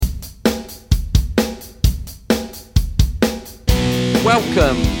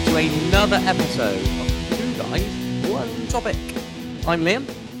welcome to another episode of Two Guys, One Topic. I'm Liam.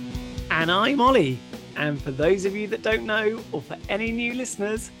 And I'm Ollie. And for those of you that don't know, or for any new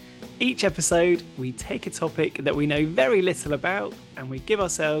listeners, each episode we take a topic that we know very little about and we give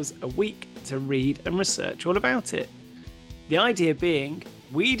ourselves a week to read and research all about it. The idea being,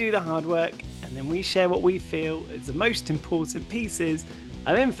 we do the hard work and then we share what we feel is the most important pieces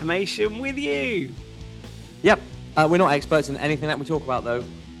of information with you. Yep, we're not experts in anything that we talk about though.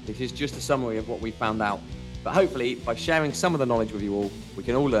 This is just a summary of what we found out. But hopefully, by sharing some of the knowledge with you all, we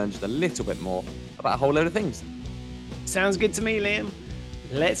can all learn just a little bit more about a whole load of things. Sounds good to me, Liam.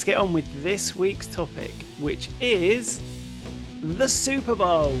 Let's get on with this week's topic, which is the Super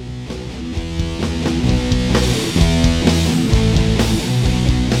Bowl.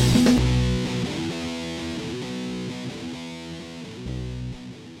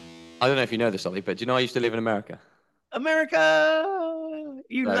 I don't know if you know this, Ollie, but do you know I used to live in America? America!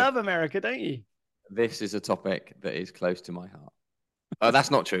 You love America, don't you? This is a topic that is close to my heart.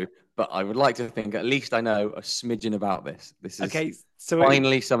 That's not true, but I would like to think at least I know a smidgen about this. This is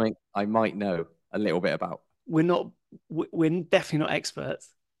finally something I might know a little bit about. We're definitely not experts,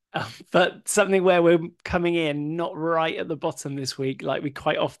 but something where we're coming in not right at the bottom this week, like we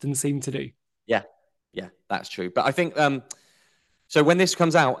quite often seem to do. Yeah, that's true. But I think, so when this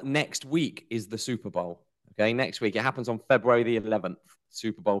comes out, next week is the Super Bowl. Okay, next week. It happens on February the 11th,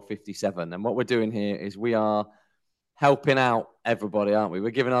 Super Bowl 57. And what we're doing here is we are helping out everybody, aren't we?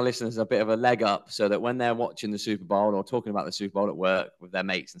 We're giving our listeners a bit of a leg up so that when they're watching the Super Bowl or talking about the Super Bowl at work with their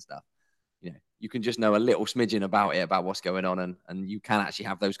mates and stuff, you can just know a little smidgen about it, about what's going on, and you can actually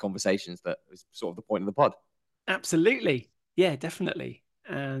have those conversations. That is sort of the point of the pod. Absolutely. Yeah, definitely.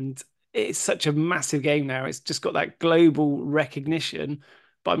 And it's such a massive game now. It's just got that global recognition,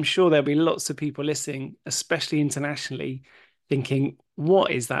 but I'm sure there'll be lots of people listening, especially internationally, thinking, what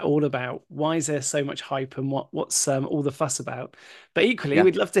is that all about? Why is there so much hype and what's all the fuss about? But equally,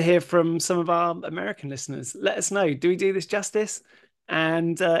 we'd love to hear from some of our American listeners. Let us know, do we do this justice?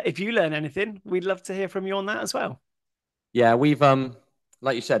 And if you learn anything, we'd love to hear from you on that as well. Yeah, we've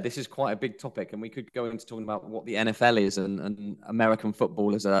like you said, this is quite a big topic, and we could go into talking about what the NFL is and American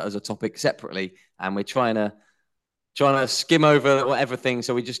football as a topic separately. And we're trying to skim over everything,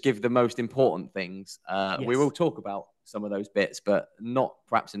 so we just give the most important things. We will talk about some of those bits, but not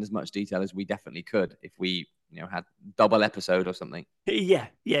perhaps in as much detail as we definitely could if we had double episode or something. Yeah,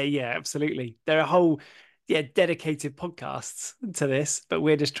 absolutely. There are whole dedicated podcasts to this, but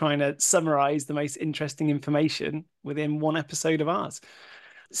we're just trying to summarize the most interesting information within one episode of ours.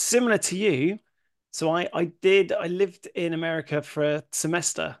 Similar to you, so I lived in America for a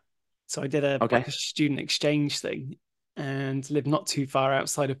semester. So I did like a student exchange thing and lived not too far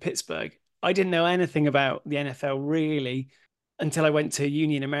outside of Pittsburgh. I didn't know anything about the NFL really until I went to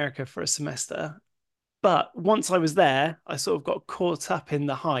uni in America for a semester. But once I was there, I sort of got caught up in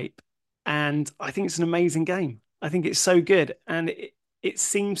the hype. And I think it's an amazing game. I think it's so good. And it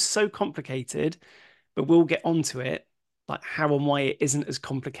seems so complicated, but we'll get onto it, like how and why it isn't as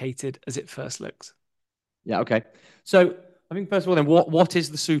complicated as it first looks. Yeah, okay. So I think first of all, then, what is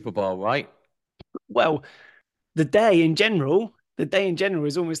the Super Bowl, right? Well, the day in general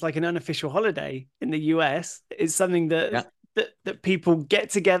is almost like an unofficial holiday in the US. It's something that people get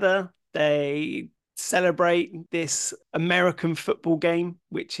together. They celebrate this American football game,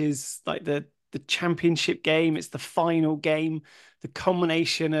 which is like the championship game. It's the final game, the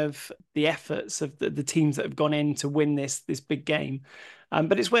culmination of the efforts of the teams that have gone in to win this big game.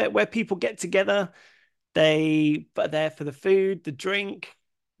 But it's where people get together. They are there for the food, the drink,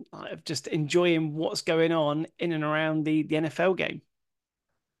 of just enjoying what's going on in and around the NFL game.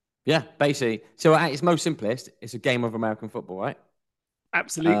 Yeah, basically. So at its most simplest, it's a game of American football, right?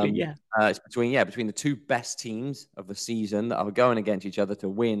 Absolutely, yeah. It's between the two best teams of the season that are going against each other to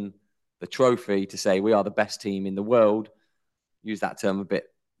win the trophy, to say we are the best team in the world. Use that term a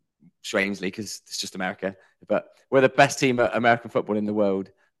bit strangely because it's just America, but we're the best team at American football in the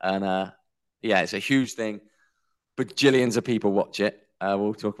world. And it's a huge thing. Bajillions of people watch it.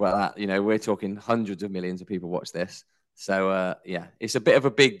 We'll talk about that. We're talking hundreds of millions of people watch this. So, it's a bit of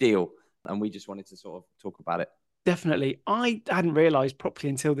a big deal. And we just wanted to sort of talk about it. Definitely. I hadn't realized properly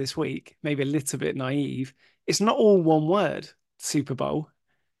until this week, maybe a little bit naive. It's not all one word, Super Bowl.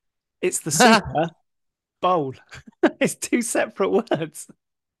 It's the Super Bowl. It's two separate words.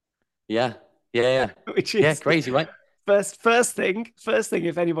 Yeah. Which is crazy, right? First thing,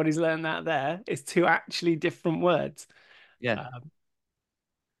 if anybody's learned that there, is two actually different words. Yeah.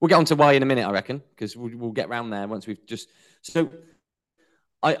 We'll get on to why in a minute, I reckon, because we'll get around there once we've just... So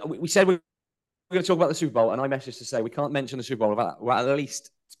we said we're going to talk about the Super Bowl, and I messaged to say we can't mention the Super Bowl without at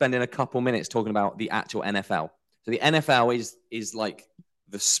least spending a couple minutes talking about the actual NFL. So the NFL is like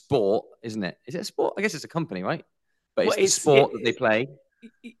the sport, isn't it? Is it a sport? I guess it's a company, right? But it's the sport that they play.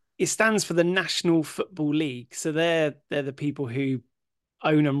 It stands for the National Football League. So they're the people who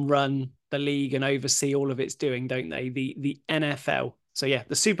own and run the league and oversee all of its doing, don't they? The NFL. So yeah,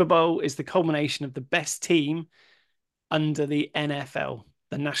 the Super Bowl is the culmination of the best team under the NFL,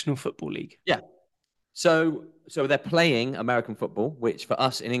 the National Football League. Yeah. So they're playing American football, which for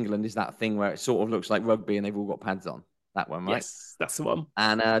us in England is that thing where it sort of looks like rugby and they've all got pads on. That one, right? Yes, that's the one.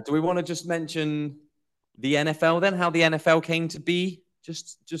 And do we want to just mention the NFL then? How the NFL came to be?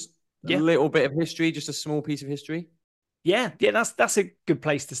 Just a little bit of history, just a small piece of history. Yeah, that's a good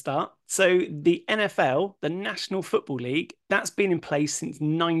place to start. So the NFL, the National Football League, that's been in place since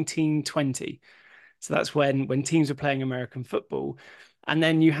 1920. So that's when teams were playing American football. And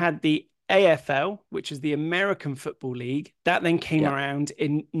then you had the AFL, which is the American Football League. That then came around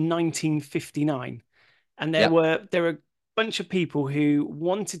in 1959. And there were a bunch of people who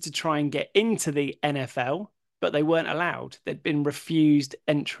wanted to try and get into the NFL, but they weren't allowed. They'd been refused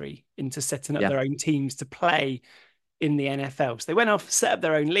entry into setting up their own teams to play in the NFL. So they went off, set up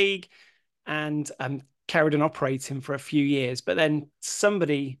their own league, and carried on operating for a few years. But then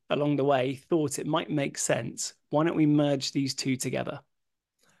somebody along the way thought it might make sense. Why don't we merge these two together?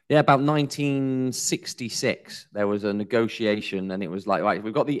 Yeah, about 1966, there was a negotiation, and it was like, right,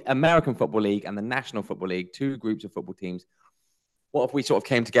 we've got the American Football League and the National Football League, two groups of football teams. What if we sort of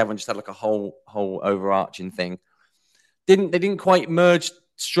came together and just had like a whole overarching thing? They didn't quite merge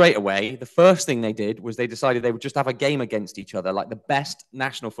straight away. The first thing they did was they decided they would just have a game against each other, like the best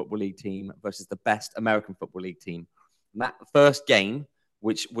National Football League team versus the best American Football League team. And that first game,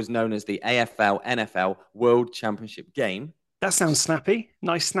 which was known as the AFL NFL World Championship game. That sounds snappy.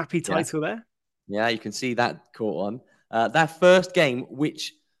 Nice snappy title there. Yeah, you can see that caught on. That first game,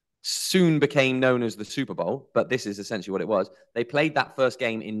 which soon became known as the Super Bowl, but this is essentially what it was. They played that first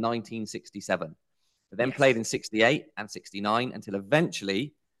game in 1967. They then played in 68 and 69 until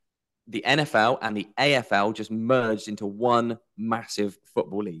eventually the NFL and the AFL just merged into one massive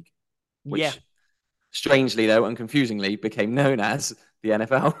football league, which strangely, though, and confusingly became known as the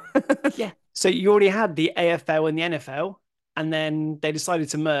NFL. Yeah. So you already had the AFL and the NFL, and then they decided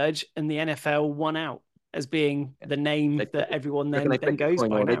to merge, and the NFL won out as being the name that everyone then goes by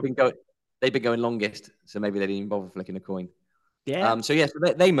now. They've been going longest, so maybe they didn't even bother flicking a coin. Yeah. So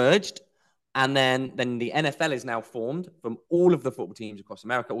they merged. And then the NFL is now formed from all of the football teams across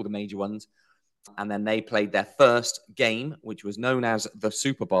America, all the major ones. And then they played their first game, which was known as the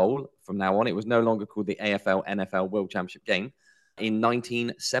Super Bowl. From now on, it was no longer called the AFL NFL World Championship game in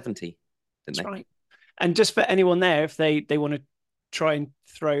 1970. That's right. And just for anyone there, if they want to try and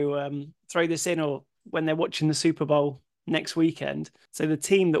throw this in, or when they're watching the Super Bowl next weekend. So the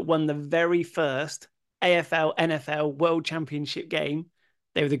team that won the very first AFL NFL World Championship game,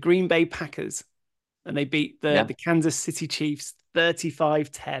 they were the Green Bay Packers, and they beat the Kansas City Chiefs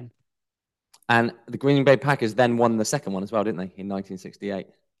 35-10. And the Green Bay Packers then won the second one as well, didn't they, in 1968?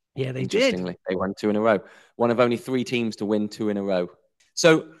 Yeah, they Interestingly, did. They won two in a row. One of only three teams to win two in a row.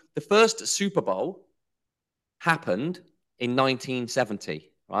 So the first Super Bowl happened in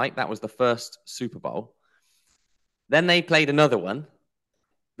 1970, right? That was the first Super Bowl. Then they played another one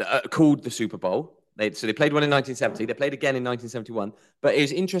called the Super Bowl. So they played one in 1970. They played again in 1971. But it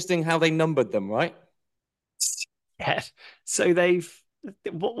was interesting how they numbered them, right? Yeah. So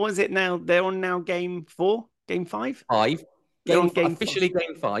what was it now? They're on now game 4, game 5? Officially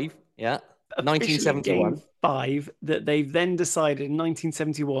game 5. Yeah. 1971. Game 5 that they've then decided in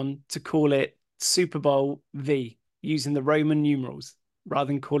 1971 to call it Super Bowl V, using the Roman numerals rather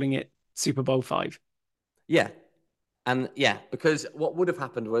than calling it Super Bowl 5. Yeah. And because what would have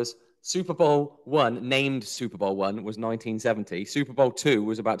happened was Super Bowl 1, named Super Bowl 1, was 1970. Super Bowl 2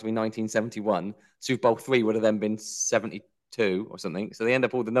 was about to be 1971. Super Bowl 3 would have then been 72 or something. So they end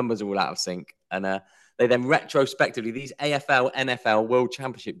up, all the numbers are all out of sync. And they then retrospectively, these AFL, NFL World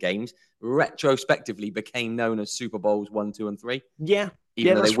Championship games, retrospectively became known as Super Bowls 1, 2, and 3. Yeah.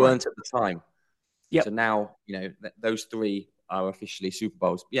 Even though they weren't at the time. Yeah. So now, those three are officially Super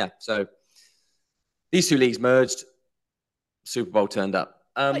Bowls. Yeah. So these two leagues merged. Super Bowl turned up.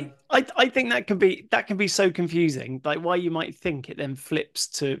 I think that can be so confusing. Like, why you might think it then flips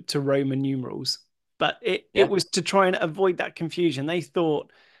to Roman numerals, but it was to try and avoid that confusion. They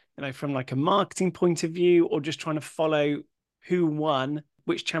thought, from like a marketing point of view, or just trying to follow who won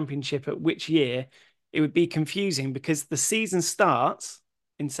which championship at which year, it would be confusing because the season starts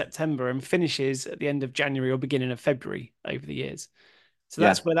in September and finishes at the end of January or beginning of February over the years. So Yeah.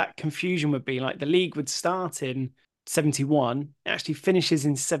 that's where that confusion would be. Like the league would start in 71, it actually finishes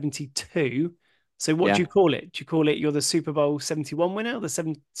in 72. So what do Yeah. you call it? Do you call it you're the Super Bowl 71 winner or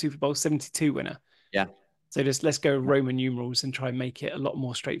the Super Bowl 72 winner? Yeah. So just let's go Roman numerals and try and make it a lot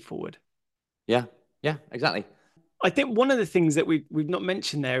more straightforward. Yeah. Yeah. Exactly. I think one of the things that we've not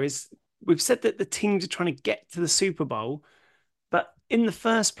mentioned there is we've said that the teams are trying to get to the Super Bowl, but in the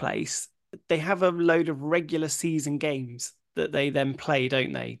first place, they have a load of regular season games that they then play,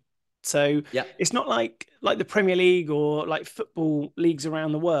 don't they? So Yeah. it's not like the Premier League or like football leagues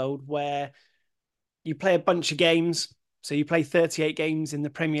around the world where you play a bunch of games. So you play 38 games in the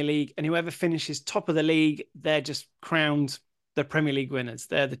Premier League, and whoever finishes top of the league, they're just crowned the Premier League winners.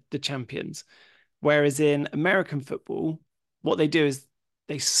 They're the champions. Whereas in American football, what they do is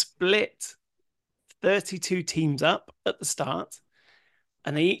they split 32 teams up at the start,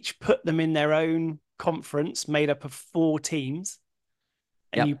 and they each put them in their own conference made up of 4 teams,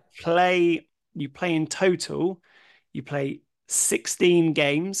 and Yeah. you play in total, you play 16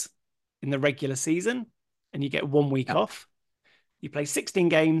 games in the regular season, and you get 1 week Yeah. off. You play 16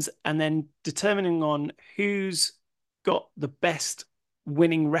 games, and then determining on who's got the best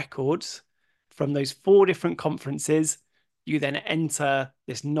winning records from those 4 different conferences, you then enter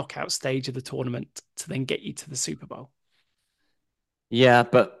this knockout stage of the tournament to then get you to the Super Bowl. Yeah,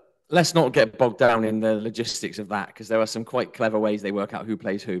 but let's not get bogged down in the logistics of that because there are some quite clever ways they work out who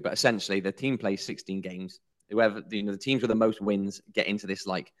plays who. But essentially, the team plays 16 games. Whoever the teams with the most wins get into this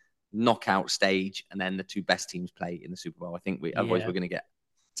like knockout stage, and then the 2 best teams play in the Super Bowl. I think otherwise Yeah. we're going to get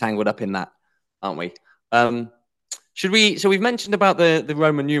tangled up in that, aren't we? Should we? So we've mentioned about the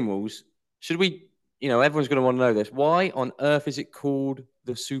Roman numerals. Should we? Everyone's going to want to know this. Why on earth is it called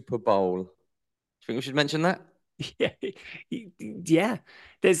the Super Bowl? Do you think we should mention that? Yeah. Yeah.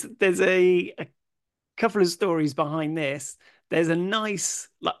 There's a couple of stories behind this. There's a nice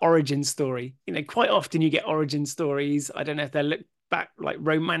like origin story. Quite often you get origin stories. I don't know if they look back like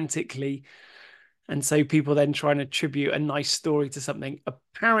romantically. And so people then try and attribute a nice story to something.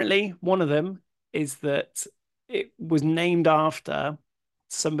 Apparently, one of them is that it was named after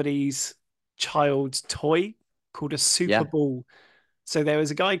somebody's child's toy called a Super Yeah. Ball. So there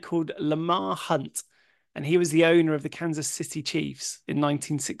was a guy called Lamar Hunt, and he was the owner of the Kansas City Chiefs in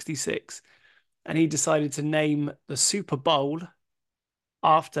 1966. And he decided to name the Super Bowl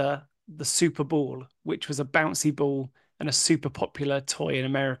after the Super Ball, which was a bouncy ball and a super popular toy in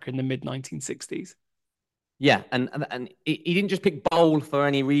America in the mid 1960s. Yeah, and he didn't just pick bowl for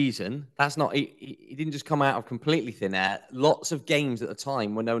any reason. That's not he didn't just come out of completely thin air. Lots of games at the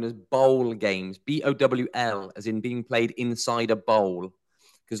time were known as bowl games, BOWL, as in being played inside a bowl,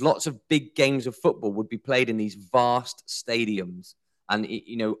 because lots of big games of football would be played in these vast stadiums. And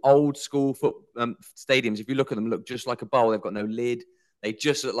old school stadiums, if you look at them, look just like a bowl. They've got no lid. They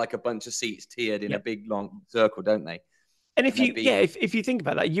just look like a bunch of seats tiered in a Yep. big long circle, don't they? And if And they'd you be yeah, if you think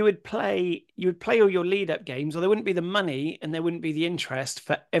about that, you would play all your lead up games, or there wouldn't be the money and there wouldn't be the interest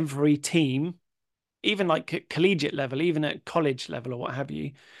for every team, even like at collegiate level, even at college level or what have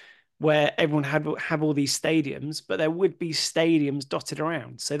you, where everyone had have all these stadiums, but there would be stadiums dotted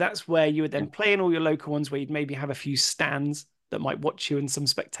around. So that's where you would yeah, then play in all your local ones where you'd maybe have a few stands that might watch you and some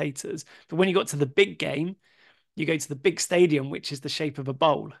spectators. But when you got to the big game, you go to the big stadium, which is the shape of a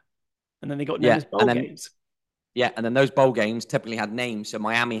bowl. And then they got known yeah, as bowl games. and then those bowl games typically had names. So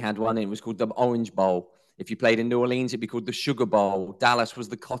Miami had one, and it was called the Orange Bowl. If you played in New Orleans, it'd be called the Sugar Bowl. Dallas was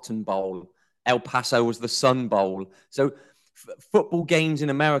the Cotton Bowl. El Paso was the Sun Bowl. So football games in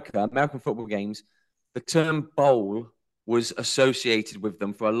America, American football games, the term bowl was associated with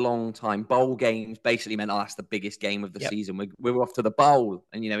them for a long time. Bowl games basically meant, oh, that's the biggest game of the Yep. season. We're off to the bowl.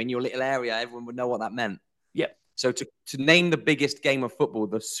 And, in your little area, everyone would know what that meant. Yep. So to name the biggest game of football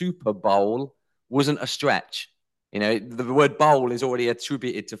the Super Bowl wasn't a stretch. The word bowl is already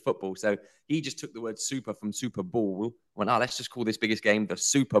attributed to football. So he just took the word super from Super Bowl, went, oh, let's just call this biggest game the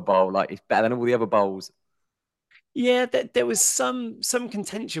Super Bowl. Like, it's better than all the other bowls. Yeah, there was some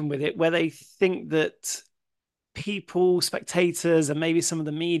contention with it where they think that people, spectators, and maybe some of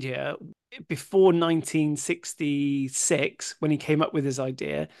the media before 1966, when he came up with his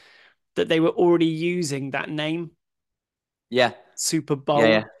idea, that they were already using that name, Yeah. Super Yeah.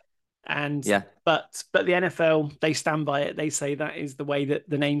 Yeah. Bowl. And Yeah. but the NFL, they stand by it. They say that is the way that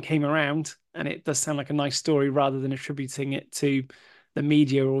the name came around, and it does sound like a nice story rather than attributing it to the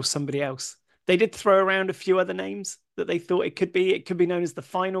media or somebody else. They did throw around a few other names that they thought it could be. It could be known as the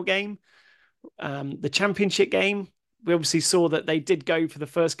final game, the championship game. We obviously saw that they did go for the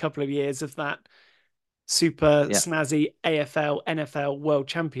first couple of years of that super Yeah. snazzy AFL, NFL World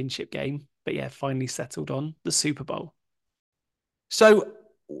Championship game, but yeah, finally settled on the Super Bowl. So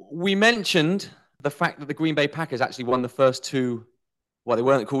we mentioned the fact that the Green Bay Packers actually won the first two, well, they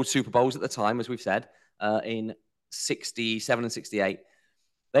weren't called Super Bowls at the time, as we've said, in 67 and 68.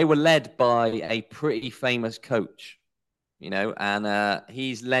 They were led by a pretty famous coach, and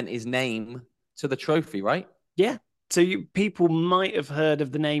he's lent his name to the trophy, right? Yeah. So people might have heard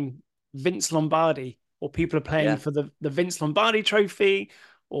of the name Vince Lombardi, or people are playing for the Vince Lombardi trophy,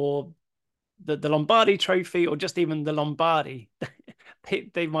 or the Lombardi trophy, or just even the Lombardi.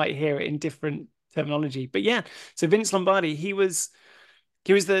 they might hear it in different terminology. But yeah, so Vince Lombardi, he was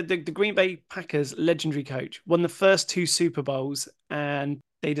the Green Bay Packers legendary coach, won the first two Super Bowls, and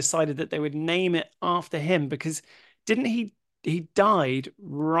they decided that they would name it after him because didn't he died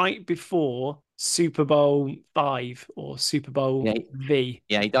right before Super Bowl V or Super Bowl V.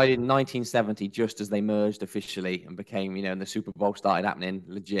 Yeah, he died in 1970, just as they merged officially and became, and the Super Bowl started happening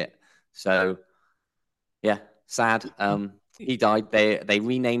legit. So, yeah, sad. He died. They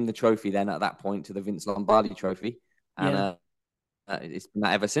renamed the trophy then at that point to the Vince Lombardi Trophy, and it's been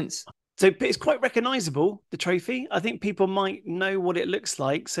that ever since. So it's quite recognizable, the trophy. I think people might know what it looks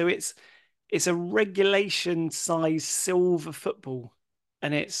like. So it's a regulation size silver football,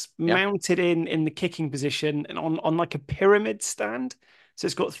 and it's mounted in the kicking position and on like a pyramid stand. So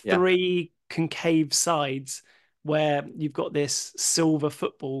it's got three concave sides where you've got this silver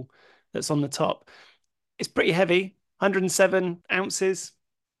football that's on the top. It's pretty heavy, 107 ounces,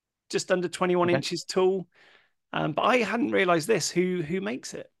 just under 21 inches tall. But I hadn't realized this. Who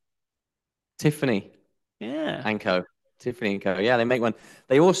makes it? Tiffany. Yeah. And Co. Tiffany and Co. Yeah, they make one.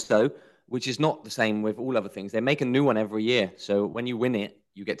 They also, which is not the same with all other things, they make a new one every year. So when you win it,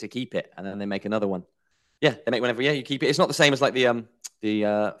 you get to keep it, and then they make another one. Yeah, they make one every year. You keep it. It's not the same as like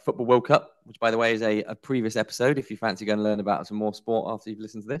the Football World Cup, which, by the way, is a previous episode. If you fancy going to learn about some more sport after you've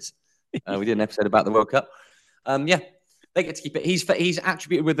listened to this, we did an episode about the World Cup. Yeah, they get to keep it. He's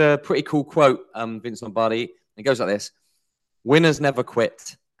attributed with a pretty cool quote, Vince Lombardi. It goes like this: "Winners never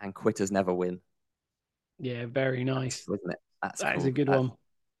quit, and quitters never win." Yeah, very nice. Isn't it? That cool. Is a good one.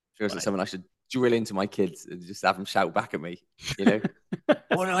 Feels like something I should drill into my kids and just have them shout back at me.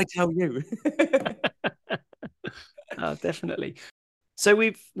 What did I tell you? Definitely. So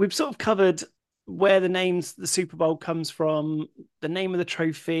we've sort of covered where the Super Bowl comes from, the name of the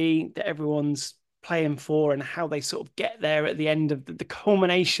trophy that everyone's playing for, and how they sort of get there at the end of the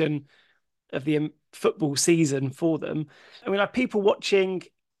culmination of the football season for them. I mean, like people watching,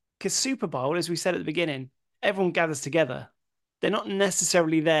 because Super Bowl, as we said at the beginning, everyone gathers together. They're not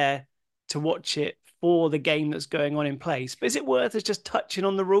necessarily there to watch it for the game that's going on in place. But is it worth us just touching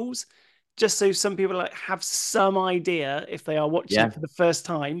on the rules? Just so some people have some idea, if they are watching for the first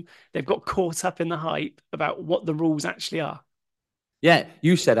time, they've got caught up in the hype about what the rules actually are. Yeah,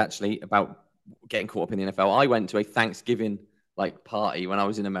 you said actually about getting caught up in the NFL. I went to a Thanksgiving party when I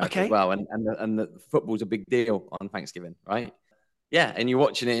was in America as well, and the football's a big deal on Thanksgiving, right? Yeah, and you're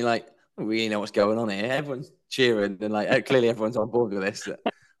watching it, and you're like, we know what's going on here. Everyone's cheering, and clearly everyone's on board with this.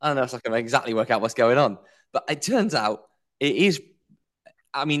 I don't know if I can exactly work out what's going on, but it turns out it is.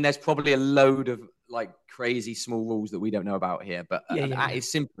 I mean, there's probably a load of crazy small rules that we don't know about here, but at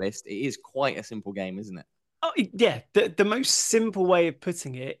its simplest, it is quite a simple game, isn't it? Oh yeah, the most simple way of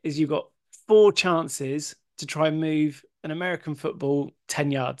putting it is you've got 4 chances to try and move an American football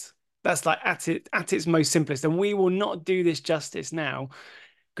 10 yards. That's at its most simplest, and we will not do this justice now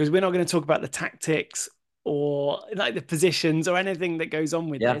because we're not going to talk about the tactics or the positions or anything that goes on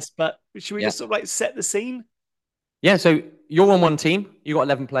with this. But should we just sort of set the scene? Yeah. So you're on one team, you got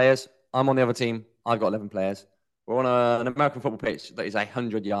 11 players. I'm on the other team, I've got 11 players. We're on an American football pitch that is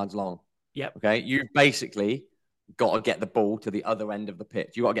 100 yards long. Yep. Okay. You've basically got to get the ball to the other end of the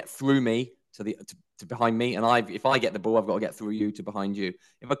pitch. You got to get through me to behind me, and if I get the ball, I've got to get through you to behind you.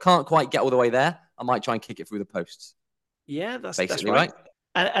 If I can't quite get all the way there, I might try and kick it through the posts. Yeah, that's right.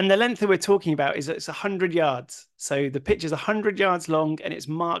 And the length that we're talking about is it's 100 yards. So the pitch is 100 yards long, and it's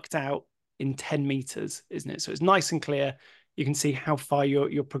marked out in 10 meters, isn't it? So it's nice and clear. You can see how far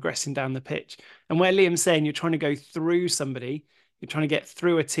you're progressing down the pitch. And where Liam's saying you're trying to go through somebody, you're trying to get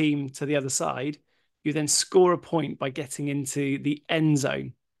through a team to the other side, you then score a point by getting into the end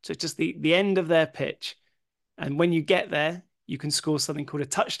zone. So it's just the end of their pitch. And when you get there, you can score something called a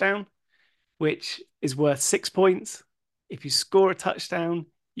touchdown, which is worth 6 points. If you score a touchdown,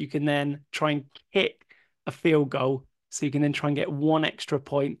 you can then try and kick a field goal. So you can then try and get 1 extra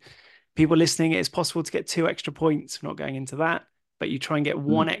point. People listening, it's possible to get 2 extra points. We're not going into that. But you try and get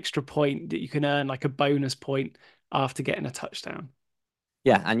 1 extra point that you can earn like a bonus point after getting a touchdown.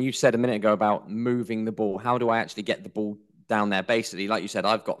 Yeah, and you said a minute ago about moving the ball. How do I actually get the ball down there? Basically, like you said,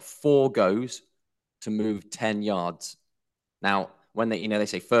 I've got 4 goes to move 10 yards. Now, when they, they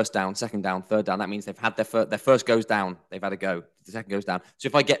say first down, second down, third down, that means they've had their first goes down. They've had a go. The second goes down. So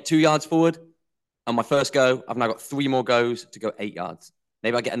if I get 2 yards forward on my first go, I've now got 3 more goes to go 8 yards.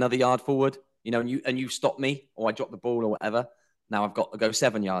 Maybe I get another yard forward, and you stop me, or I drop the ball or whatever. Now I've got to go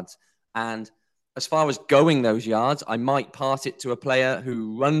 7 yards. And as far as going those yards, I might pass it to a player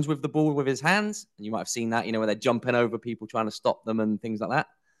who runs with the ball with his hands. And you might have seen that, where they're jumping over people trying to stop them and things like that.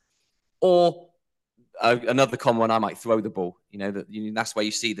 Or another common one, I might throw the ball. That's where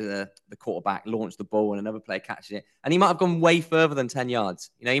you see the quarterback launch the ball and another player catches it. And he might have gone way further than 10 yards.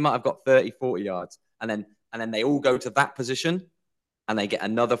 He might have got 30, 40 yards. And then they all go to that position and they get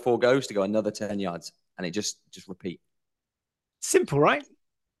another 4 goes to go another 10 yards. And it just repeat. Simple, right?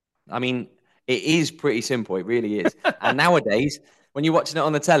 I mean, it is pretty simple. It really is. And nowadays, when you're watching it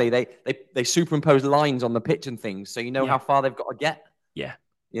on the telly, they superimpose lines on the pitch and things. So how far they've got to get. Yeah.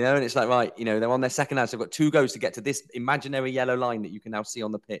 And it's like, right, they're on their second half. So they've got 2 goes to get to this imaginary yellow line that you can now see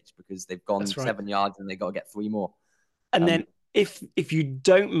on the pitch because they've gone 7 yards and they've got to get 3 more. And then if you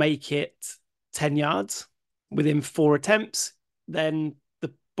don't make it 10 yards within 4 attempts, then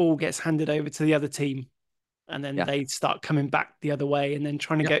the ball gets handed over to the other team. And then they start coming back the other way and then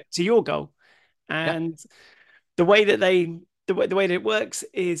trying to get to your goal. And the way that the way that it works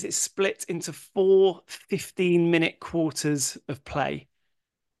is it's split into 4 15-minute quarters of play.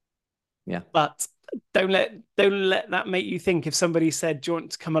 Yeah. But don't let that make you think if somebody said, do you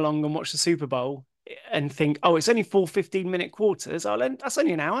want to come along and watch the Super Bowl and think, oh, it's only 4 15-minute quarters. That's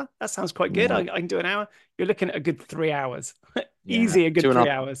only an hour. That sounds quite good. I can do an hour. You're looking at a good 3 hours. Easy, a good 3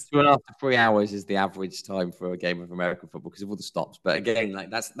 hours. 2.5 to 3 hours is the average time for a game of American football because of all the stops. But again, like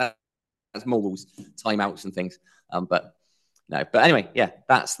that's more rules, timeouts and things. But no. But anyway,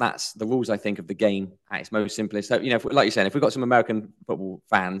 that's the rules I think of the game at its most simplest. So like you said, if we've got some American football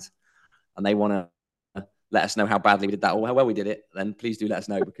fans and they want to let us know how badly we did that or how well we did it, then please do let us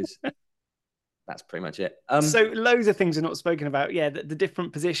know because that's pretty much it. So loads of things are not spoken about. Yeah, the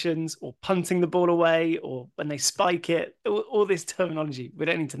different positions or punting the ball away or when they spike it, all this terminology. We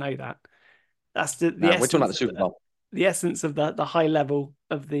don't need to know that. That's the we're talking about the Super Bowl. The essence of the high level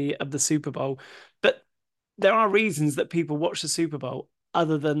of the Super Bowl. But there are reasons that people watch the Super Bowl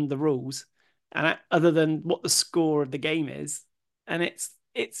other than the rules and other than what the score of the game is. And it's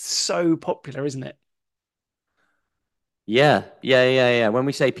so popular, isn't it? Yeah. When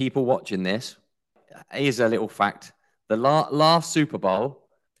we say people watching this, here's a little fact. The last Super Bowl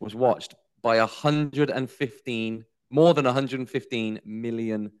was watched by more than 115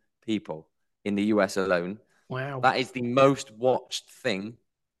 million people in the US alone. Wow. That is the most watched thing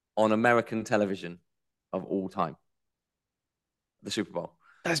on American television of all time. The Super Bowl.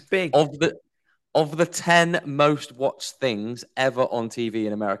 That's big. Of the 10 most watched things ever on TV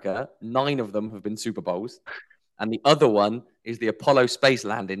in America, 9 of them have been Super Bowls. And the other one is the Apollo space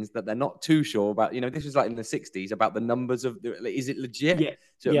landings that they're not too sure about. This was like in the 60s about the numbers of, is it legit? Yeah.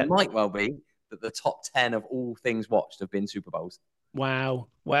 So it might well be that the top 10 of all things watched have been Super Bowls. Wow.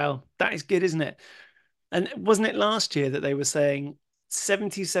 That is good, isn't it? And wasn't it last year that they were saying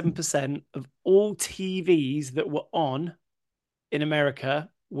 77% of all TVs that were on in America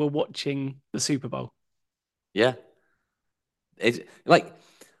were watching the Super Bowl? Yeah. It's like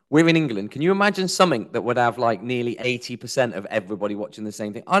we're in England. Can you imagine something that would have like nearly 80% of everybody watching the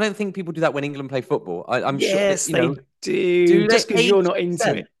same thing? I don't think people do that when England play football. I'm sure that, they do just because you're not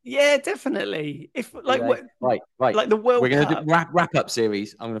into it. Yeah, definitely. If like right, like the World Cup. We're going to do wrap up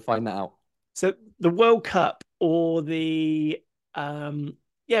series. I'm going to find that out. So the World Cup or the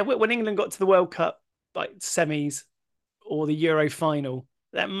when England got to the World Cup like semis or the Euro final,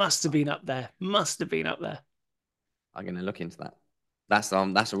 that must have been up there. I'm going to look into that. That's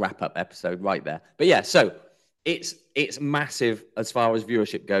a wrap up episode right there. But yeah, so it's massive as far as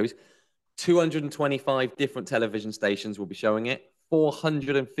viewership goes. 225 different television stations will be showing it.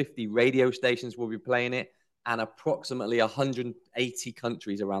 450 radio stations will be playing it, and approximately 180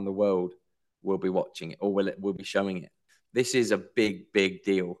 countries around the world will be watching it or will be showing it. This is a big, big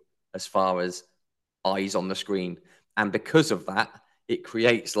deal as far as eyes on the screen. And because of that, it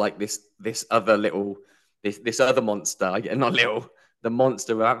creates like this other monster, the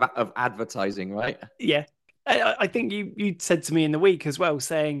monster of advertising, right? Yeah. I think you said to me in the week as well,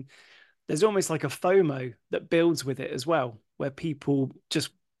 saying there's almost like a FOMO that builds with it as well, where people just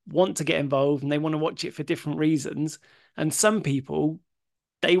want to get involved and they want to watch it for different reasons. And some people,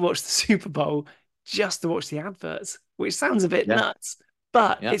 they watch the Super Bowl just to watch the adverts, which sounds a bit nuts,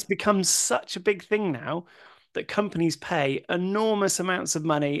 but it's become such a big thing now that companies pay enormous amounts of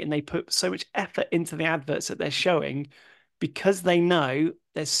money and they put so much effort into the adverts that they're showing because they know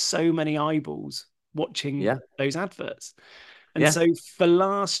there's so many eyeballs watching those adverts. And so for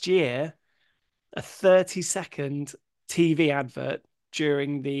last year, a 30-second TV advert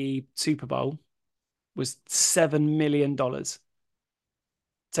during the Super Bowl was $7 million.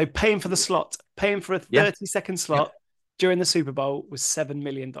 So paying for the slot, paying for a Yeah. 30-second slot during the Super Bowl was $7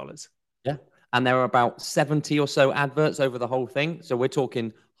 million. Yeah. And there are about 70 or so adverts over the whole thing. So we're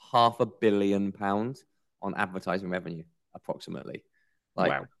talking £500 million on advertising revenue, approximately.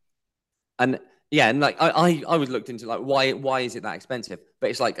 Like, wow. And yeah, and like I was looked into like why is it that expensive? But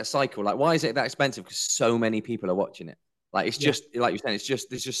it's like a cycle. Like, why is it that expensive? Because so many people are watching it. Like, it's just like you're saying,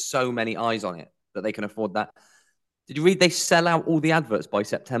 there's just so many eyes on it that they can afford that. Did you read they sell out all the adverts by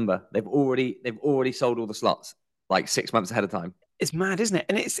September? They've already sold all the slots like 6 months ahead of time. It's mad, isn't it?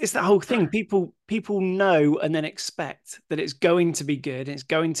 And it's that whole thing. People know and then expect that it's going to be good and it's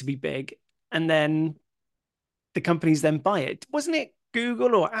going to be big, and then the companies then buy it. Wasn't it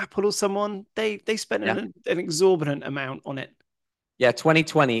Google or Apple or someone? They spent an exorbitant amount on it. Yeah,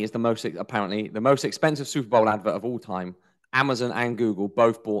 2020 is apparently the most expensive Super Bowl advert of all time. Amazon and Google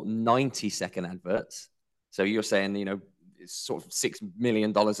both bought 90-second adverts. So you're saying, it's sort of $6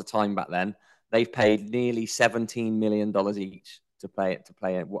 million a time back then. They've paid nearly $17 million each to play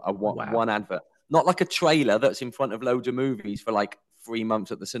one advert. Not like a trailer that's in front of loads of movies for like 3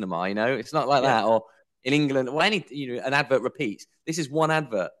 months at the cinema, It's not like that. Or in England, or an advert repeats. This is one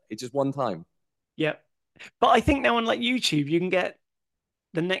advert. It's just one time. Yeah. But I think now on like YouTube, you can get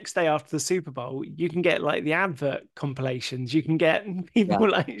the next day after the Super Bowl, you can get like the advert compilations. You can get people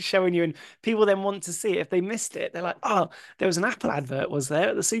like showing you, and people then want to see it. If they missed it, they're like, oh, there was an Apple advert, was there,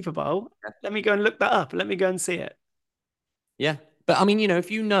 at the Super Bowl? Let me go and look that up. Let me go and see it. Yeah. But I mean, if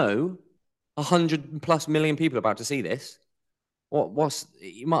 100+ million people are about to see this,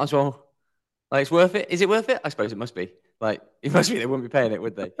 you might as well, like, it's worth it. Is it worth it? I suppose it must be. Like, it must be. They wouldn't be paying it,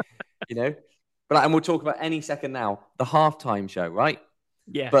 would they? But and we'll talk about any second now, the halftime show, right?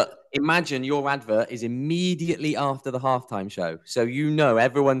 Yeah. But imagine your advert is immediately after the halftime show. So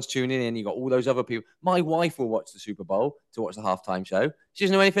everyone's tuning in. You got all those other people. My wife will watch the Super Bowl to watch the halftime show. She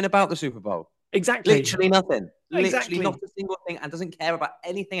doesn't know anything about the Super Bowl. Exactly. Literally nothing. Exactly. Literally not a single thing, and doesn't care about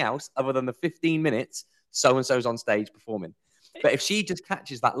anything else other than the 15 minutes so-and-so's on stage performing. But if she just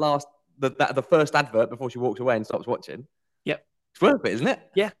catches the first advert before she walks away and stops watching, it's worth it, isn't it?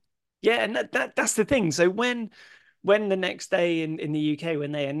 Yeah. Yeah, and that's the thing. So when the next day in the UK,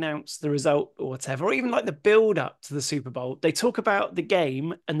 when they announce the result or whatever, or even like the build up to the Super Bowl, they talk about the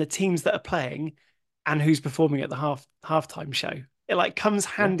game and the teams that are playing and who's performing at the halftime show. It like comes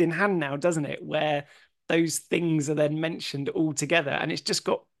hand in hand now, doesn't it? Where those things are then mentioned all together, and it's just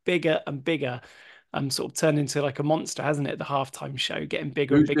got bigger and bigger, sort of turned into like a monster, hasn't it? The halftime show getting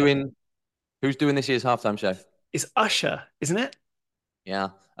bigger and bigger. Who's doing this year's halftime show? It's Usher, isn't it? Yeah,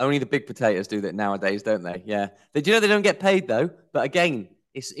 only the big potatoes do that nowadays, don't they? Yeah, they they don't get paid though. But again,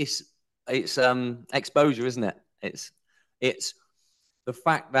 it's exposure, isn't it? It's the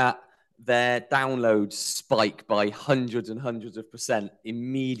fact that their downloads spike by hundreds and hundreds of percent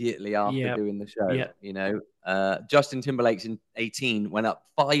immediately after doing the show. Yeah. Justin Timberlake's in 18 went up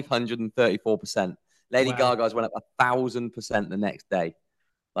 534%. Lady Gaga's went up 1,000% the next day.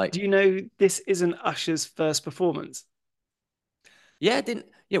 Like, do you know this isn't Usher's first performance? Yeah,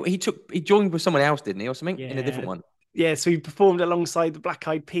 he joined with someone else, didn't he, or something, in a different one? Yeah, so he performed alongside the Black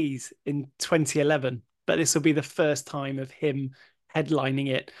Eyed Peas in 2011, but this will be the first time of him headlining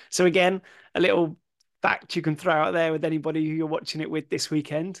it. So again, a little fact you can throw out there with anybody who you're watching it with this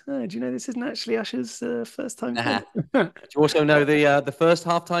weekend. Do you know this isn't actually Usher's first time? Do you also know the first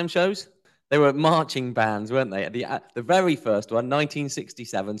halftime shows? They were marching bands, weren't they? The very first one,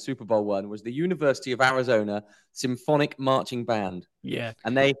 1967, Super Bowl one, was the University of Arizona Symphonic Marching Band. Yeah.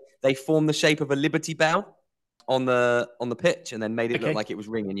 And they formed the shape of a Liberty Bell on the pitch and then made it look like it was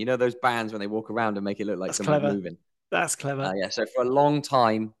ringing. You know those bands when they walk around and make it look like someone's moving? That's clever. Yeah, so for a long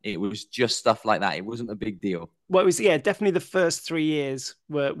time, it was just stuff like that. It wasn't a big deal. Well, it was, definitely the first 3 years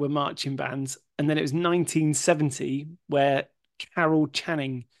were marching bands. And then it was 1970 where Carol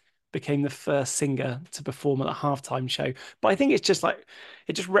Channing became the first singer to perform at a halftime show. But I think it's just like,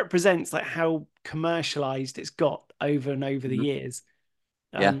 it just represents like how commercialized it's got over and over the years.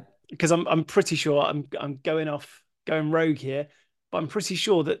 Because I'm pretty sure I'm going rogue here, but I'm pretty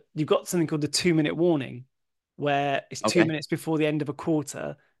sure that you've got something called the 2-minute warning, where it's 2 minutes before the end of a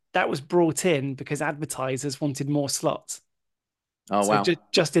quarter. That was brought in because advertisers wanted more slots. Oh, wow. So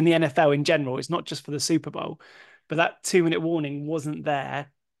just in the NFL in general, it's not just for the Super Bowl, but that 2-minute warning wasn't there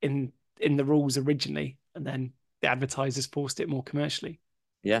in the rules originally, and then the advertisers forced it more commercially.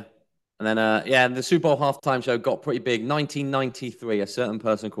 Yeah. And then, yeah, the Super Bowl halftime show got pretty big. 1993, a certain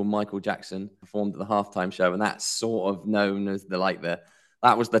person called Michael Jackson performed at the halftime show, and that's sort of known as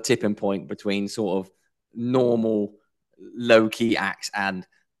that was the tipping point between sort of normal low key acts and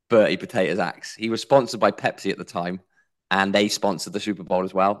Bertie Potatoes acts. He was sponsored by Pepsi at the time, and they sponsored the Super Bowl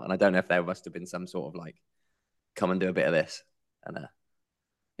as well. And I don't know if there must have been some sort of like, come and do a bit of this. And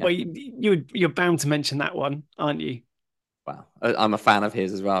yeah. Well, you're bound to mention that one, aren't you? Wow, I'm a fan of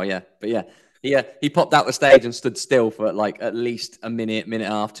his as well. Yeah, but yeah, he popped out the stage and stood still for like at least a minute, minute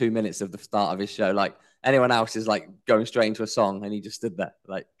and a half, 2 minutes of the start of his show. Like anyone else is like going straight into a song, and he just stood there.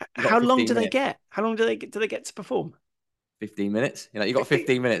 Like, you got How long 15 do they minutes. get? How long do they get to perform? 15 minutes. You know, you got 15?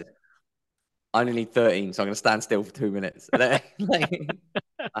 15 minutes. I only need 13, so I'm going to stand still for 2 minutes. That's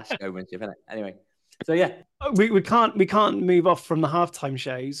showmanship, isn't it? Anyway, so yeah, We can't move off from the halftime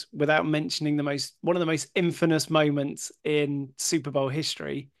shows without mentioning one of the most infamous moments in Super Bowl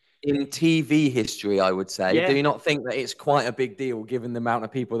history. in TV history, I would say. Do Yeah, you not think that it's quite a big deal given the amount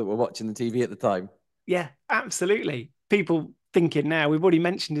of people that were watching the TV at the time? yeah, absolutely. People thinking now, we've already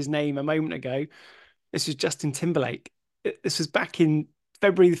mentioned his name a moment ago. This was Justin Timberlake. This was back in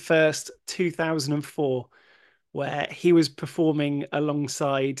February the 1st, 2004, where he was performing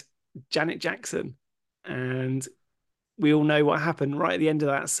alongside Janet Jackson. And we all know what happened right at the end of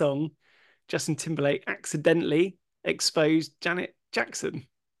that song. Justin Timberlake accidentally exposed Janet Jackson.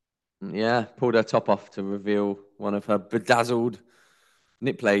 Yeah, pulled her top off to reveal one of her bedazzled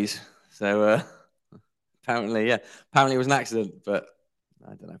nip plays. So apparently it was an accident, but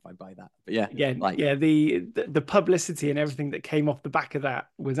I don't know if I buy that. But yeah, Again, like yeah, the publicity and everything that came off the back of that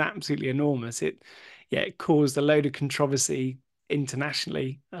was absolutely enormous. It caused a load of controversy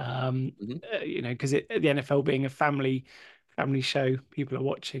internationally. mhm. Because the NFL being a family show, people are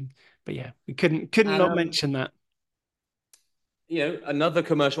watching. But yeah, we couldn't And not mention that. another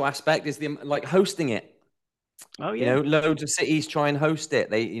commercial aspect is the like hosting it. Oh yeah, Loads of cities try and host it.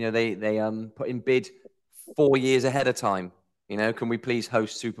 They put in bid 4 years ahead of time. Can we please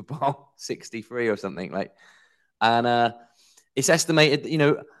host Super Bowl 63 or something like? And it's estimated,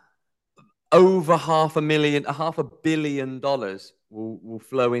 over $500 million will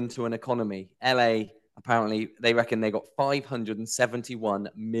flow into an economy. LA, apparently, they reckon they got $571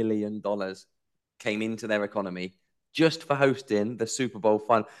 million came into their economy just for hosting the Super Bowl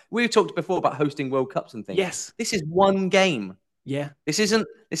final. We've talked before about hosting World Cups and things. yes, This is one game. yeah, This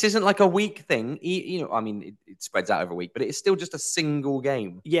isn't like a week thing. I mean, it spreads out over a week, but it's still just a single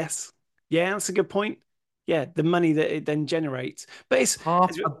game. yes, yeah. That's a good point. Yeah, the money that it then generates, but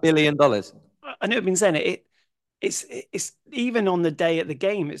Half a billion dollars. I know I've been saying it's even on the day at the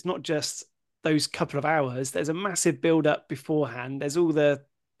game. It's not just those couple of hours. There's a massive build up beforehand. There's all the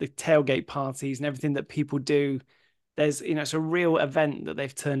tailgate parties and everything that people do. There's it's a real event that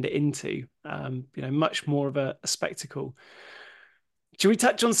they've turned it into. Much more of a spectacle. Should we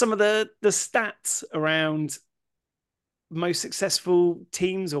touch on some of the stats around most successful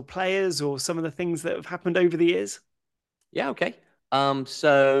teams or players or some of the things that have happened over the years? Yeah, okay.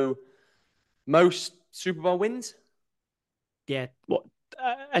 So most Super Bowl wins? Yeah, what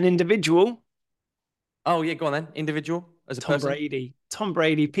an individual. Oh, yeah, go on then. Individual as a Tom person? Brady. Tom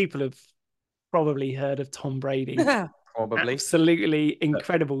Brady, people have probably heard of Tom Brady. Probably. Absolutely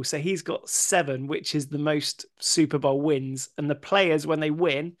incredible. So he's got 7, which is the most Super Bowl wins. And the players, when they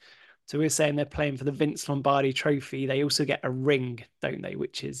win, so we're saying they're playing for the Vince Lombardi trophy, they also get a ring, don't they?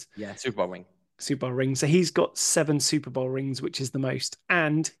 Which is Yeah, Super Bowl ring. Super Bowl ring. So he's got 7 Super Bowl rings, which is the most.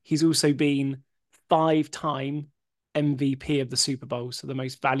 And he's also been 5-time MVP of the Super Bowl. So the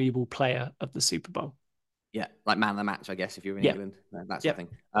most valuable player of the Super Bowl. Yeah, like man of the match, I guess, if you're in Yeah. England, that sort Yeah. of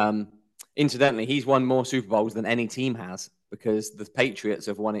thing. Incidentally, he's won more Super Bowls than any team has because the Patriots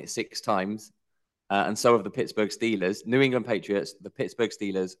have won it 6 times, and so have the Pittsburgh Steelers. New England Patriots, the Pittsburgh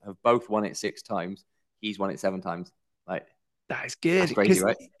Steelers have both won it 6 times. He's won it 7 times. Like, That is good. that's crazy,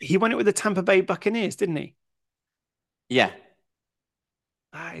 right? He won it with the Tampa Bay Buccaneers, didn't he? Yeah.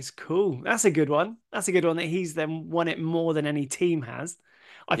 That is cool. That's a good one. That's a good one that he's then won it more than any team has.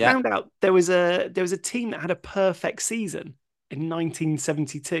 I Yeah. found out there was a team that had a perfect season in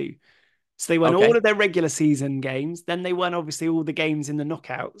 1972. So they won Okay. all of their regular season games. Then they won obviously all the games in the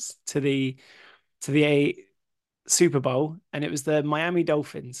knockouts to the Super Bowl, and it was the Miami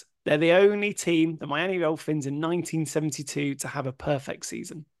Dolphins. They're the only team, the Miami Dolphins in 1972, to have a perfect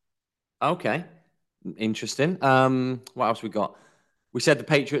season. Okay. Interesting. What else we got? We said the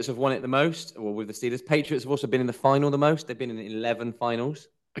Patriots have won it the most, or with the Steelers. Patriots have also been in the final the most. They've been in 11 finals,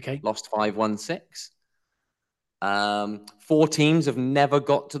 Okay. lost 5, won 6. 4 teams have never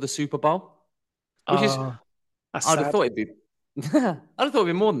got to the Super Bowl, which is Oh, that's I'd have sad. thought it'd be. I'd have thought it'd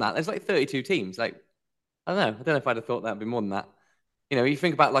be more than that. There's like 32 teams. Like, I don't know. I don't know if I'd have thought that'd be more than that. You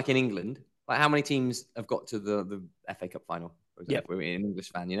think about like in England, like how many teams have got to the FA Cup final, for Yep. example, an English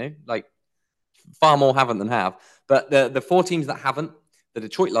fan, like far more haven't than have. But the four teams that haven't, the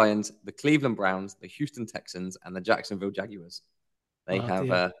Detroit Lions, the Cleveland Browns, the Houston Texans, and the Jacksonville Jaguars, they Oh have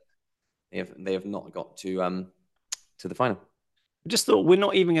dear. they have not got to the final. I just thought we're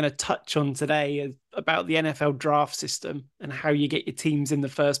not even going to touch on today about the NFL draft system and how you get your teams in the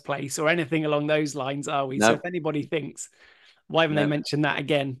first place or anything along those lines, are we? So No, if anybody thinks, why haven't they no. mentioned that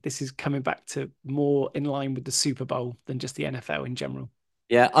again? This is coming back to more in line with the Super Bowl than just the NFL in general.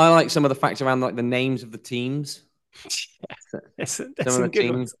 Yeah, I like some of the facts around like the names of the teams. There's Some of the some good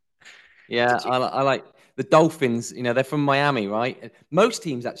teams. ones. Yeah, Did you? I like the Dolphins. They're from Miami, right? Most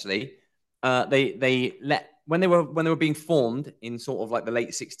teams actually, they let when they were being formed in sort of like the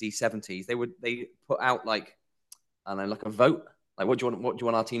late 60s, 70s, they put out like I don't know, like a vote, like what do you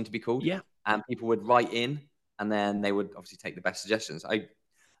want our team to be called? Yeah, And people would write in, and then they would obviously take the best suggestions.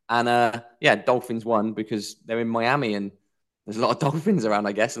 Yeah, Dolphins won because they're in Miami and there's a lot of Dolphins around,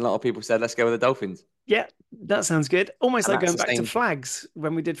 I guess. And a lot of people said, let's go with the Dolphins. yeah, that sounds good. Almost And like that's going the back to same. flags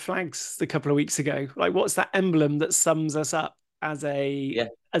when we did flags a couple of weeks ago. Like, what's that emblem that sums us up Yeah.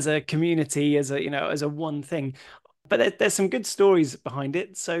 as a community, as a as a one thing? But there's some good stories behind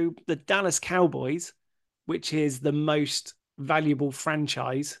it. So the Dallas Cowboys, which is the most valuable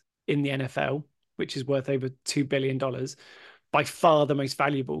franchise in the NFL, which is worth over $2 billion, by far the most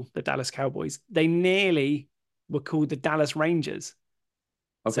valuable, the Dallas Cowboys. They nearly were called the Dallas Rangers.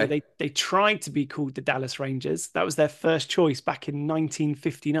 So Okay. they tried to be called the Dallas Rangers. That was their first choice back in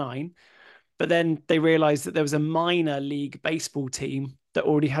 1959. But then they realized that there was a minor league baseball team that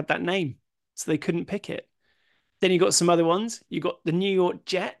already had that name. So they couldn't pick it. Then you got some other ones. You got the New York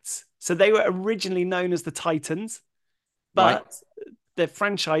Jets. So they were originally known as the Titans, Right. but the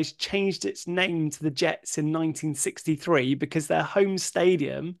franchise changed its name to the Jets in 1963 because their home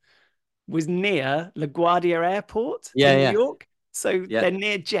stadium was near LaGuardia Airport Yeah. in New Yeah. York. So Yeah. they're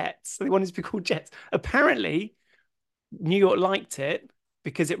near Jets. So they wanted to be called Jets. Apparently, New York liked it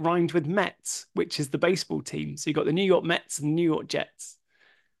because it rhymed with Mets, which is the baseball team. So you got the New York Mets and New York Jets.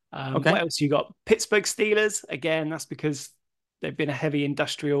 What Okay. else you got? Pittsburgh Steelers. Again, that's because they've been a heavy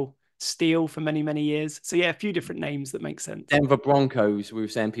industrial steel for many, many years. So yeah, a few different names that make sense. Denver Broncos. We were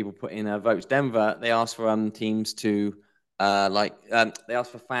saying people put in votes. Denver, they asked for teams to they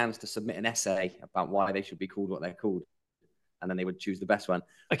asked for fans to submit an essay about why they should be called what they're called, and then they would choose the best one.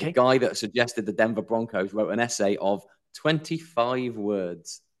 The Okay. guy that suggested the Denver Broncos wrote an essay of 25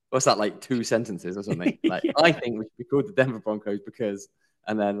 words. What's that, like two sentences or something? Like, Yeah. I think we should be called the Denver Broncos because,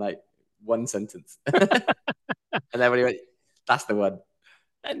 and then like one sentence. And everybody went, that's the one.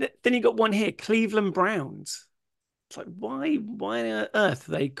 And then you got one here, Cleveland Browns. It's like, why on earth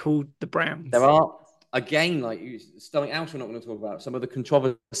are they called the There Browns? are, again, like something else we're not going to talk about, some of the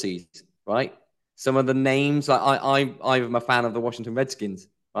controversies, right? Some of the names, like I'm a fan of the Washington Redskins,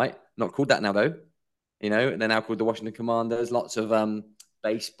 right? Not called that now, though. They're now called the Washington Commanders. Lots of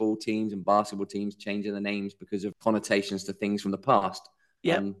baseball teams and basketball teams changing their names because of connotations to things from the past.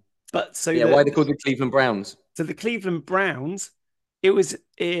 Yep. But Yeah, why are they called the Cleveland Browns? so the Cleveland Browns, it was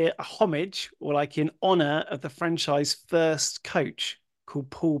a homage or like in honor of the franchise first coach called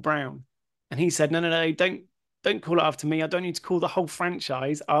Paul Brown. And he said, no, don't call it after me. I don't need to call the whole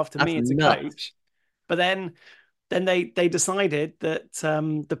franchise after That's me as a nuts. coach. But then they decided that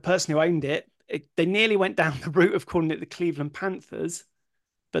the person who owned it, they nearly went down the route of calling it the Cleveland Panthers,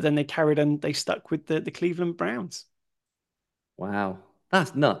 but then they carried on, they stuck with the Cleveland Browns. Wow,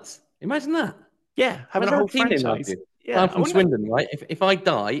 that's nuts. Imagine that. Yeah, having a Imagine whole a team named after franchise. you. I'm Yeah, I from wonder. Swindon, right? If I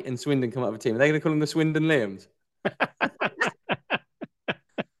die and Swindon come up with a team, are they going to call them the Swindon Liams?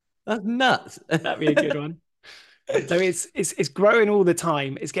 That's nuts. That'd be a good one. So it's growing all the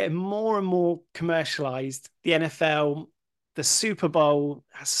time. It's getting more and more commercialized. The NFL, the Super Bowl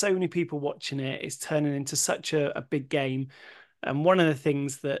has so many people watching it. It's turning into such a big game. And one of the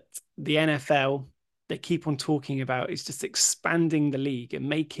things that the NFL they keep on talking about is just expanding the league and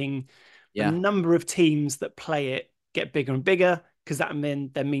making the Yeah, number of teams that play it get bigger and bigger because that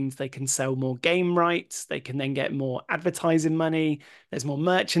means they can sell more game rights. They can then get more advertising money. There's more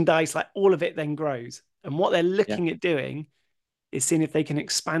merchandise. Like all of it then grows. And what they're yeah, looking at doing is seeing if they can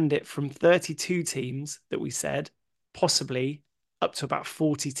expand it from 32 teams that we said, possibly up to about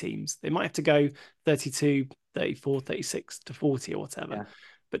 40 teams. They might have to go 32, 34, 36 to 40 or whatever, yeah.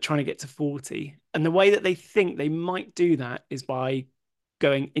 but trying to get to 40. And the way that they think they might do that is by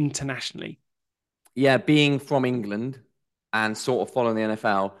going internationally. Yeah, being from England, and sort of following the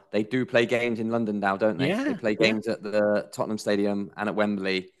NFL, they do play games in London now, don't they? Yeah, They play yeah, games at the Tottenham Stadium and at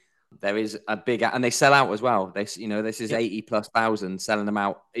Wembley. There is a big, and they sell out as well. This is yeah. 80 plus thousand selling them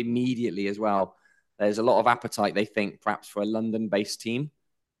out immediately as well. There's a lot of appetite, they think, perhaps for a London-based team,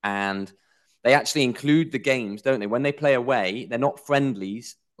 and they actually include the games, don't they? When they play away, they're not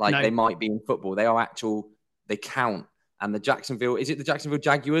friendlies like No, they might be in football. They are actual. They count. And the Jacksonville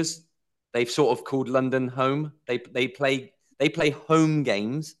Jaguars? They've sort of called London home. They play home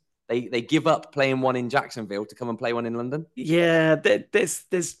games. They give up playing one in Jacksonville to come and play one in London. yeah. There's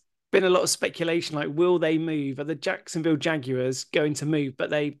been a lot of speculation. Like, will they move? Are the Jacksonville Jaguars going to move? But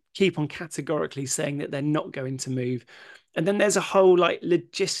they keep on categorically saying that they're not going to move. And then there's a whole like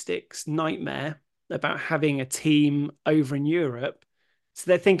logistics nightmare about having a team over in Europe. So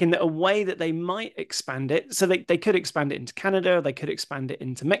they're thinking that a way that they might expand it, so they could expand it into Canada, they could expand it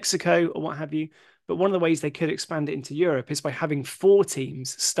into Mexico or what have you. But one of the ways they could expand it into Europe is by having 4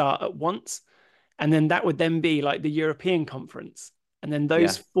 teams start at once. And then that would then be like the European conference. And then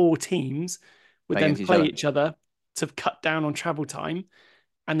those Yeah, 4 teams would play then against each play other. each other to cut down on travel time.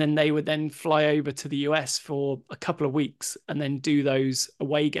 And then they would then fly over to the US for a couple of weeks and then do those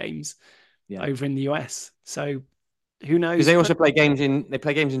away games Yeah, over in the US. So who because knows? they But also play games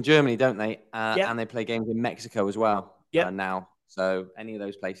in Germany, don't they? yeah, And they play games in Mexico as well yeah. now. So any of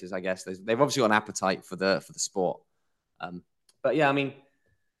those places, I guess, they've obviously got an appetite for the sport. But yeah, I mean,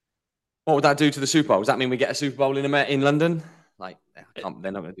 what would that do to the Super Bowl? Does that mean we get a Super Bowl in London? Like, they're not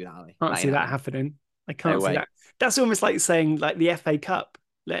going to do that, are they? Can't That see ain't that happening. happening. I No can't see way. that. That's almost like saying like the FA Cup,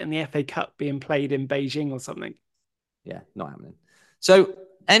 letting the FA Cup being played in Beijing or something. Yeah, not happening. So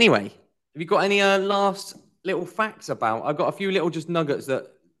anyway, have you got any last little facts about? I've got a few little just nuggets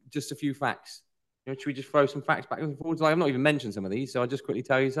just a few facts. Should we just throw some facts back and forwards? Like, I've not even mentioned some of these, so I'll just quickly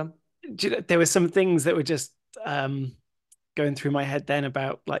tell you some. There were some things that were just going through my head then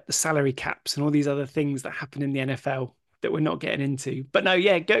about like the salary caps and all these other things that happen in the NFL that we're not getting into. But no,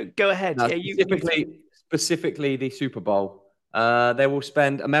 yeah, go ahead. Now, Yeah, you tell me. specifically the Super Bowl.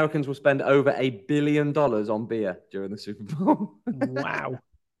 Americans will spend over $1 billion on beer during the Super Bowl. Wow.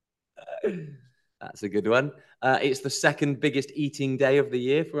 That's a good one. It's the second biggest eating day of the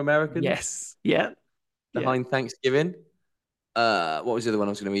year for Americans, Yes. Yeah. Yeah. behind Thanksgiving. What was the other one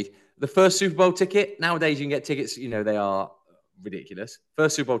I was going to read? The first Super Bowl ticket. Nowadays, you can get tickets. They are ridiculous.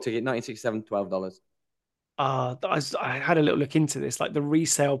 First Super Bowl ticket, 1967, $12. I had a little look into this. Like the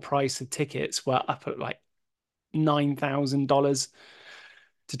resale price of tickets were up at like $9,000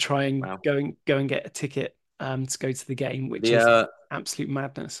 to try and Wow. go and get a ticket to go to the game, which The is uh, absolute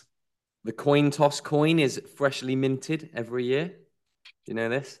madness. the coin toss coin is freshly minted every year. Do you know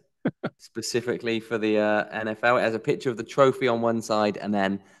this? Specifically for the NFL, it has a picture of the trophy on one side and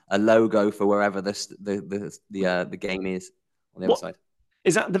then a logo for wherever the game is on the other What side.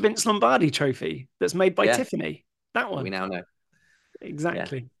 is that? The Vince Lombardi trophy that's made by Yeah, Tiffany? That we one. now know. Yeah.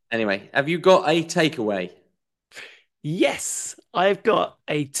 Exactly. Anyway, have you got a takeaway? Yes, I've got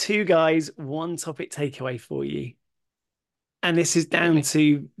a 2 guys, 1 topic takeaway for you. And this is down Okay,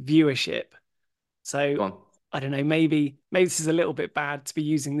 to viewership. So go on. I don't know, maybe this is a little bit bad to be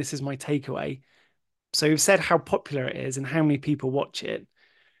using this as my takeaway. So we've said how popular it is and how many people watch it,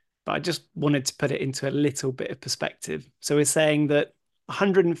 but I just wanted to put it into a little bit of perspective. So we're saying that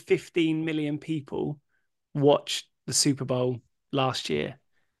 115 million people watched the Super Bowl last year.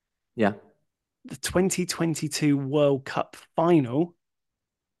 Yeah, The 2022 World Cup final.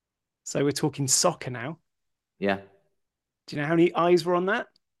 So we're talking soccer now. yeah, Do you know how many eyes were on that?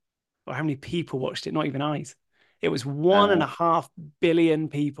 Or how many people watched it? Not even eyes. It was one and uh, a half billion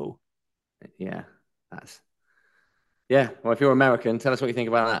people. yeah. That's Well, if you're American, tell us what you think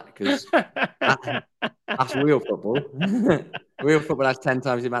about that because that, that's real football. Real football has 10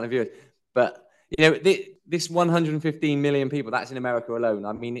 times the amount of viewers. But this 115 million people, that's in America alone.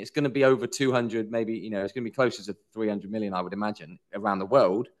 I mean, it's going to be over 200, maybe, it's going to be closer to 300 million, I would imagine, around the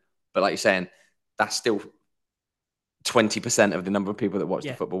world. But like you're saying, that's still 20% of the number of people that watch the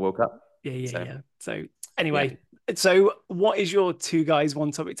Yeah. Football World Cup. Yeah. So Yeah. anyway, so what is your 2 guys,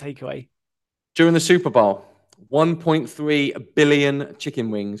 1 topic takeaway? During the Super Bowl, 1.3 billion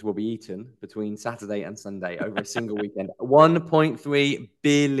chicken wings will be eaten between Saturday and Sunday over a single weekend. 1.3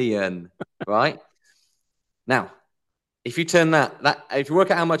 billion, right? Now, if you turn if you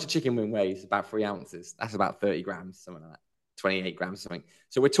work out how much a chicken wing weighs, about 3 ounces, that's about 30 grams, something like that, 28 grams, something.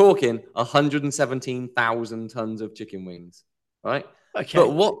 So we're talking 117,000 tons of chicken wings, right? Okay. But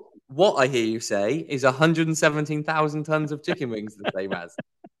what I hear you say is 117,000 tons of chicken wings the same as,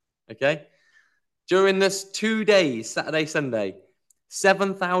 okay? During this 2 days, Saturday, Sunday,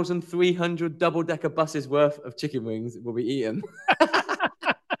 7,300 double-decker buses worth of chicken wings will be eaten.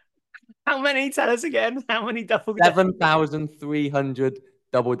 How many? Tell us again. How many 7,300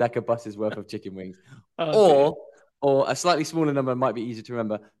 double-decker buses worth of chicken wings. Or a slightly smaller number might be easier to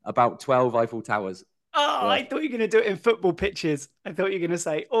remember, about 12 Eiffel Towers. Oh, I thought you were going to do it in football pitches. I thought you were going to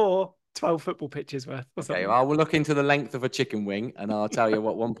say, or 12 football pitches worth. Okay, well, I will look into the length of a chicken wing and I'll tell you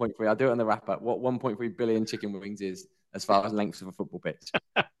what 1.3, I'll do it on the wrap up, what 1.3 billion chicken wings is as far as lengths of a football pitch.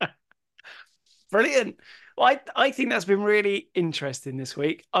 Brilliant. Well, I think that's been really interesting this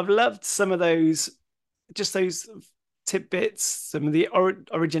week. I've loved some of those tidbits, some of the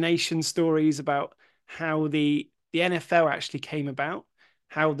origination stories about how the NFL actually came about,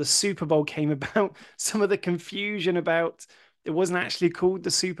 how the Super Bowl came about, some of the confusion about it wasn't actually called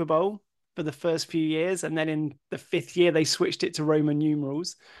the Super Bowl for the first few years. And then in the 5th year, they switched it to Roman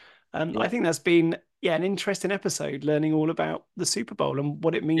numerals. I think that's been an interesting episode, learning all about the Super Bowl and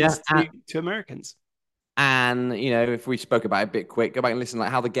what it means to Americans. And, if we spoke about it a bit quick, go back and listen, like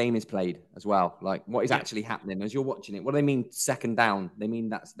how the game is played as well. Like what is actually happening as you're watching it. What do they mean second down? They mean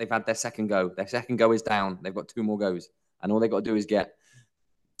that they've had their second go. Their second go is down. They've got 2 more goes. And all they got to do is get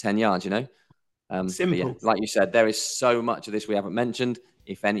 10 yards, Simple. Yeah, like you said, there is so much of this we haven't mentioned.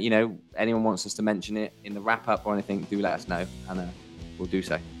 If anyone wants us to mention it in the wrap up or anything, do let us know and we'll do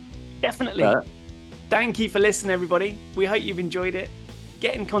so. Definitely. Thank you for listening, everybody. We hope you've enjoyed it.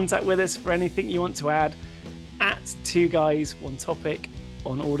 Get in contact with us for anything you want to add at 2 Guys 1 Topic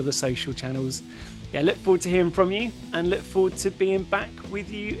on all of the social channels. Look forward to hearing from you and look forward to being back with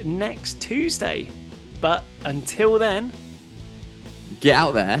you next Tuesday. But until then, get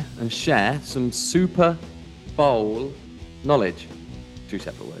out there and share some Super Bowl knowledge. 2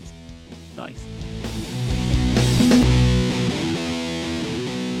 separate words. Nice.